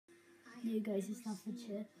You guys, it's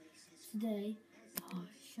Staffordshire. Today,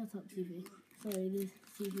 shut up TV. Sorry, this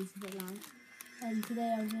TV's a bit loud.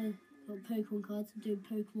 Today I've got Pokemon cards. I'm doing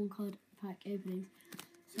Pokemon card pack openings.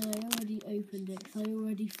 So I already opened it because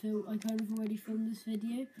I kind of already filmed this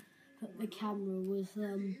video, but the camera was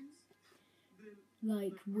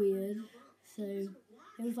like weird. So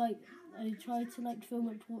it was like I tried to film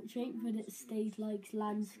a portrait, but it stayed like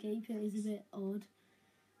landscape. It was a bit odd.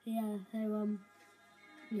 Yeah. So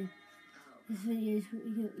yeah. This video is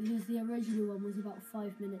because the original one was about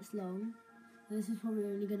 5 minutes long. This is probably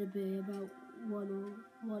only going to be about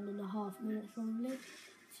 1.5 minutes, probably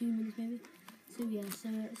 2 minutes maybe. So yeah, so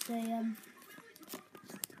it's a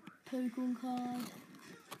Pokemon card,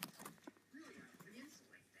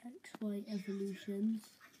 XY evolutions.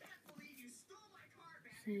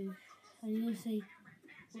 So I need to see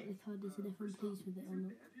what the card is and if I'm pleased with it or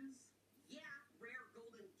not.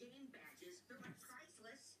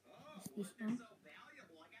 It's this one.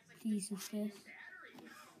 Pleased with this.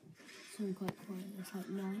 So I'm quite quiet, it's like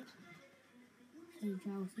night. So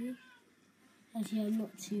drowsy. Actually, I'm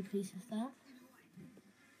not too pleased with that.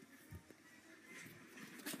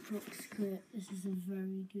 Rock Script, this is a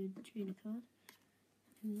very good trainer card.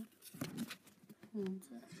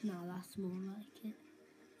 No, that's more like it.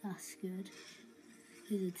 That's good.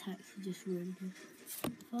 His attacks are just really good.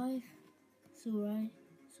 5, it's alright,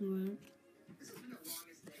 it's alright.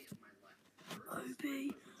 OP.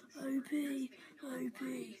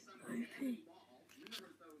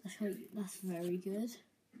 That's very good.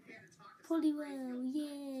 Poliwell,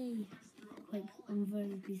 yay! I'm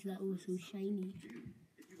very pleased that also shiny.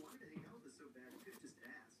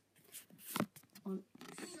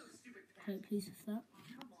 Quite pleased with that.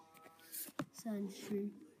 Sounds true.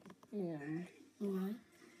 And alright.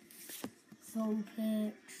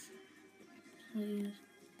 Vulpix, players,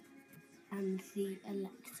 and the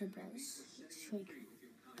Electabuzz.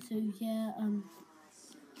 So yeah,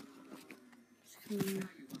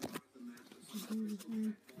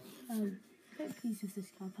 quite pleased with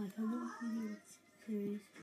this card pack. I love the series.